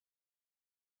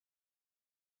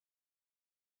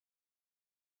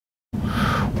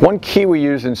One key we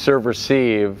use in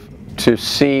serve-receive to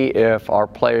see if our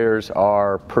players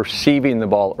are perceiving the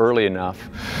ball early enough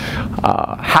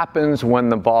happens when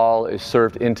the ball is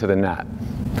served into the net.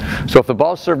 So if the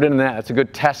ball is served into the net, it's a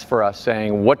good test for us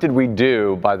saying, what did we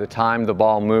do by the time the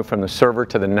ball moved from the server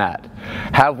to the net?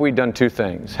 Have we done two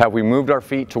things? Have we moved our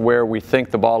feet to where we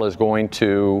think the ball is going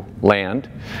to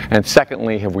land? And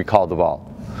secondly, have we called the ball?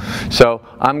 So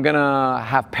I'm going to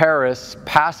have Paris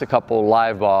pass a couple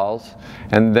live balls,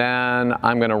 and then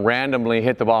I'm going to randomly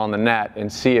hit the ball in the net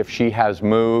and see if she has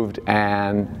moved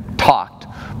and talked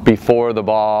before the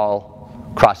ball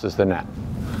crosses the net.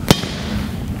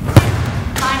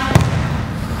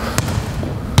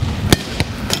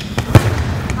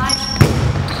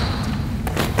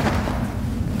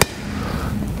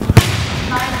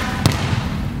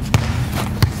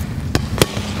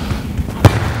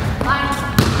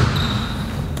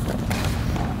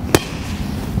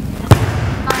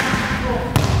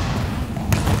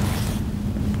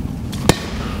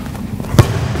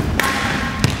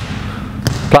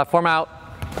 Platform out.